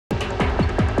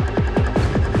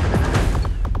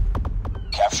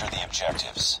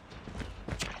objectives.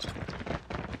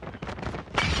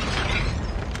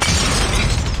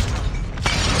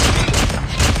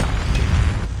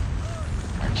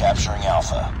 We're capturing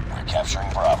Alpha. We're capturing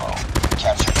Bravo. We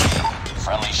captured B.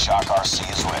 Friendly Shock RC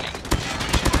is ready.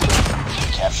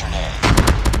 We captured A.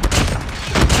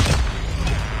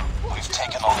 We've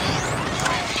taken the lead.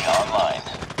 UAV online.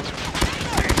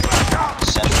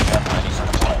 Sentry gun ready for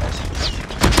deployment.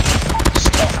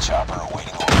 Stealth chopper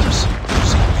awaiting orders.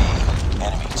 Losing B.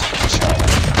 Enemy taking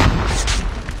Charlie.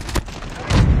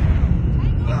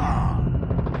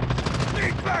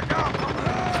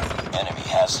 Enemy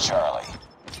has Charlie.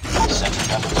 Sentry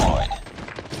gun deployed.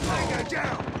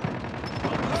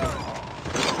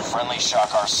 Friendly Shock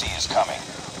RC is coming.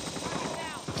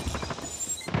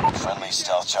 Friendly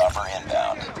stealth chopper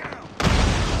inbound.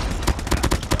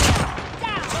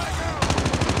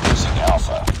 Losing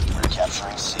Alpha. We're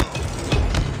capturing C.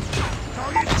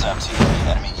 Heads up team.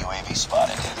 Enemy UAV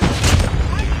spotted.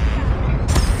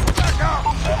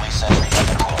 Friendly sentry gun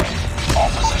deployed. All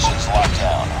positions locked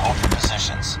down. Hold your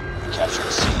positions. We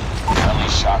captured C. Friendly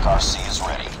Shock RC is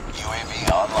ready. UAV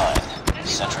online.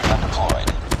 Sentry gun deployed.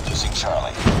 Losing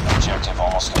Charlie. Objective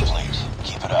almost complete.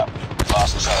 Keep it up.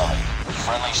 Lost Charlie.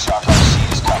 Friendly Shock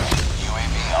RC is coming.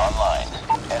 UAV online.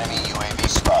 Enemy UAV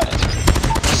spotted.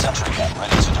 Sentry gun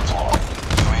ready to deploy.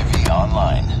 UAV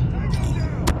online.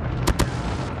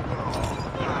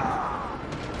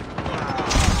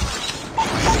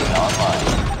 UAV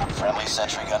online. Friendly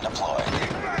sentry gun deployed.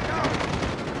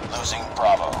 Losing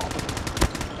Bravo.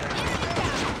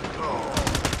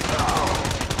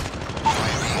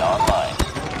 UAV online.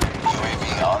 UAV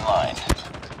online.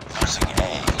 Losing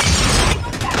A.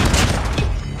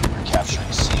 We're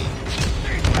capturing C.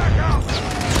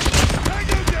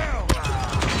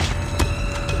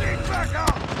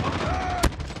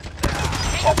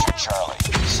 Captured Charlie.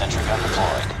 Sentry gun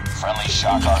deployed. Friendly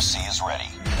Shock RC is ready.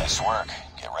 Nice work.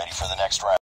 Get ready for the next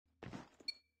round.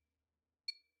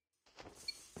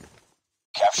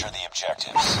 Capture the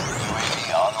objectives.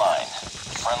 UAV online.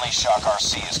 Friendly Shock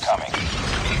RC is coming.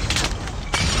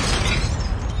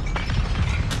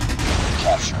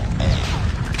 Capturing A.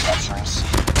 Capturing C.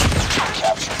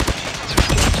 Captured B.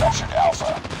 Captured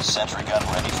Alpha. Sentry gun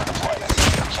ready for deployment.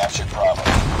 Captured Bravo.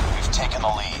 We've taken the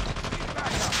lead.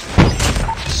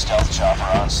 Stealth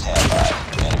chopper on standby.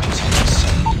 Enemy taking C.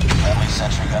 Friendly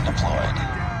sentry gun deployed.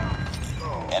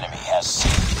 Enemy has C.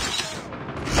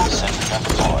 Sentry gun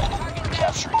deployed.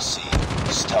 Capturing C.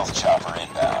 Stealth chopper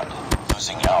inbound.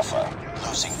 Losing Alpha.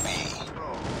 Losing B.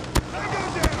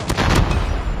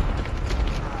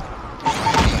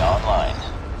 UAV online.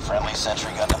 Friendly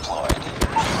sentry gun deployed.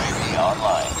 UAV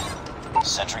online.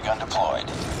 Sentry gun deployed.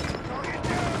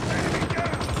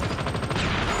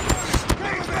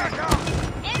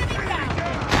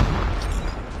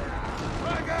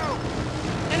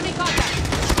 Enemy contact.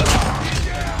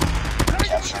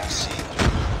 Capturing C.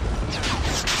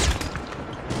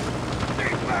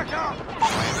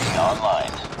 UAV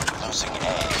online. Losing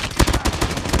A.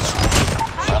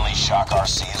 Friendly Shock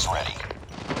RC is ready.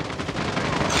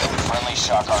 Friendly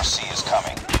Shock RC is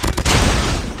coming.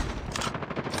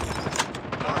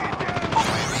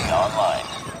 UAV online.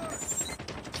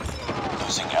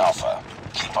 Losing Alpha.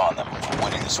 Keep on them. We're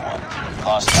winning this one.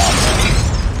 Lost Alpha.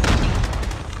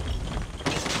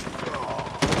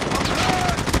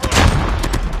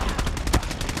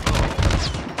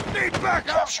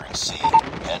 Capturing C.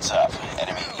 Heads up.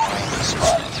 Enemy UAV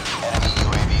spotted. Enemy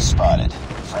UAV spotted.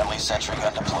 Friendly sentry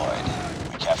gun deployed.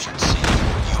 We captured C.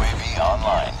 UAV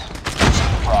online.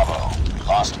 Losing Bravo.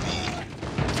 Lost B.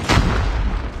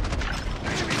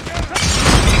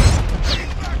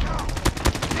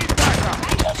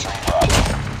 Capturing Bravo.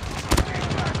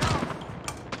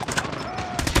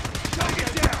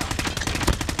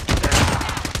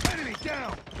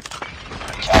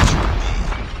 Capturing B.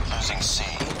 Losing C.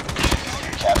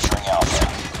 Capturing Alpha.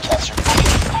 Captured B.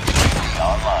 UAV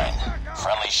online.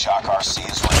 Friendly Shock RC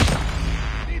is ready.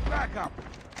 Need backup.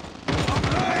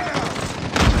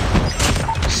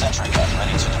 Sentry gun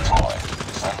ready to deploy.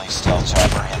 Friendly stealth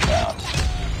chopper inbound.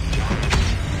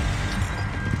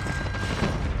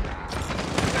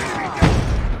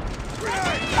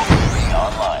 UAV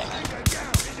online.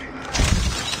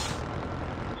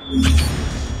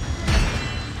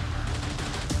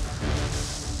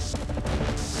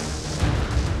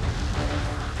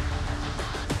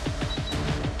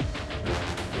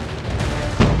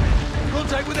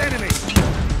 Contact with enemy.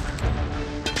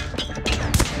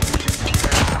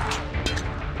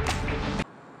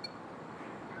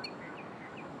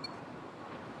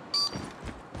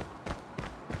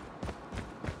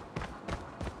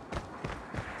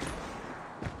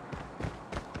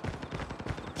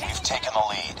 You've taken the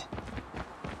lead.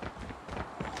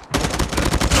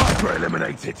 Sniper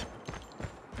eliminated.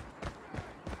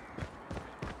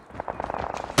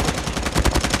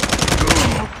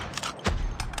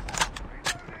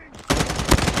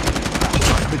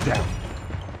 Sniper down.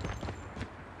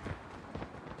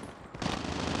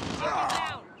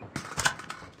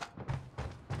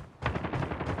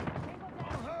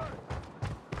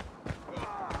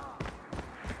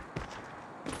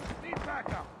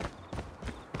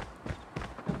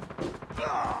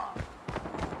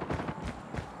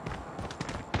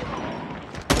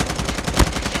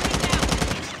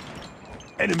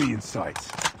 Enemy in sight.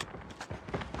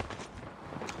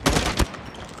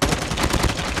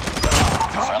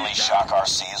 Friendly Shock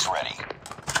RC is ready.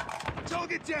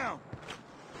 Target down.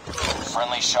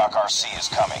 Friendly Shock RC is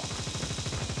coming.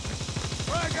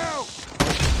 Frag out.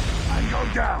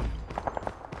 Tango down.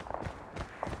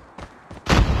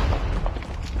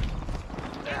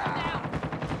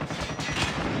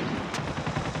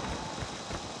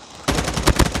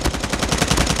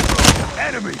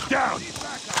 Enemy down.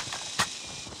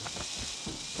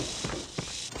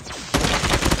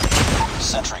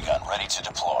 Sentry gun ready to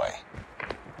deploy.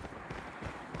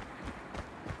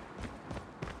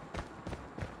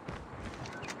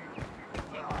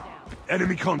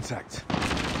 Enemy contact.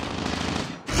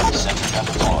 Sentry gun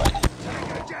deployed.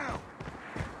 Tango down.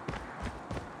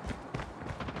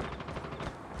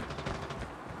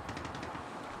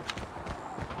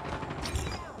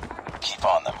 Keep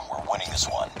on them. We're winning this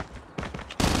one.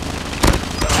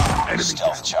 Enemy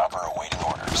Stealth down. chopper awaiting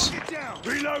orders. Get down.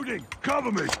 Reloading.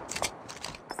 Cover me.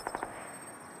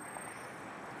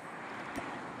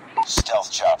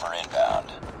 Stealth chopper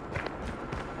inbound.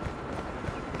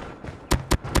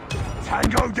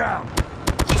 Tango down.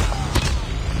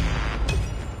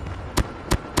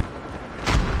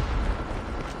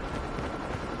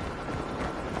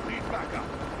 Need backup.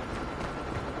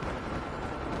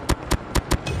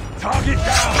 Target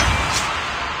down.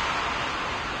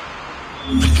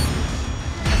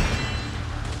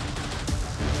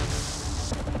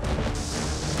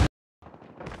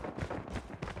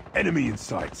 Enemy in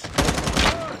sight.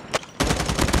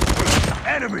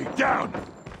 Enemy down.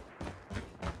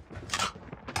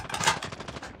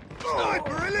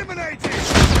 Sniper eliminated.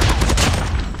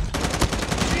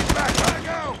 He's back. Gotta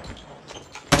go.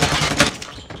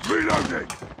 Reloading.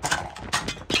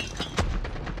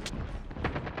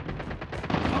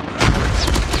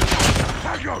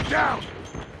 Tango down.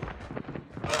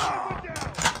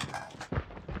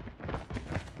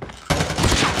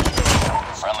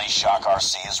 Friendly Shock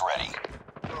RC is ready.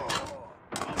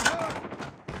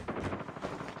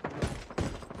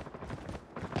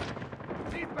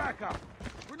 Need backup.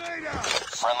 Grenade out.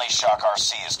 Friendly Shock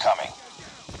RC is coming.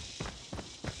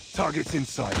 Target's in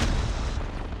sight.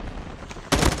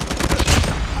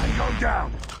 Tango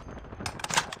down.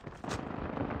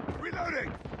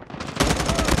 Reloading.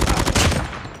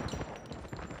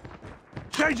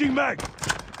 Changing mag.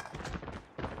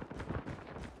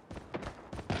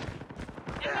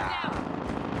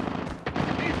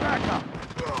 Need backup.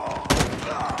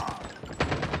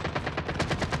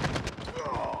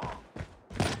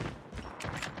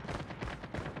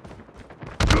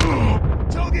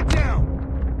 Target down.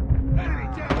 Enemy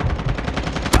down.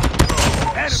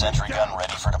 Enemy Sentry down. gun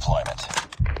ready for deployment.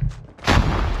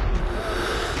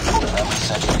 Friendly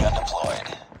sentry gun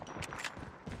deployed.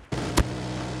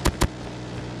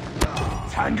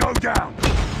 Tango down.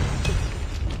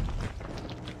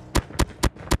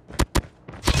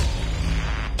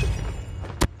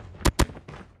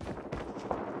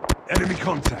 Enemy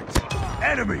contact.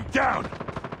 Enemy down.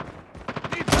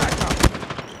 Need backup.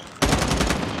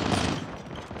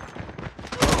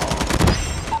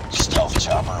 Stealth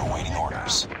chopper awaiting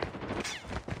orders.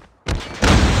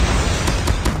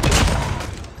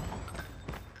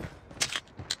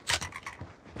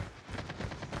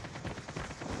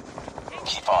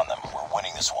 Keep on them. We're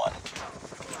winning this one.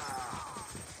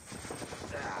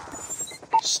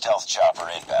 Stealth chopper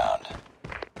inbound.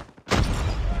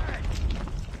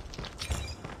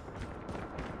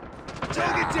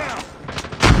 Target down.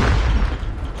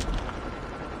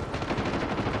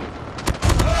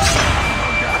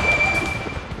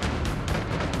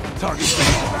 Target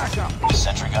down. Backup.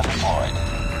 Sentry gun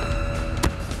deployed.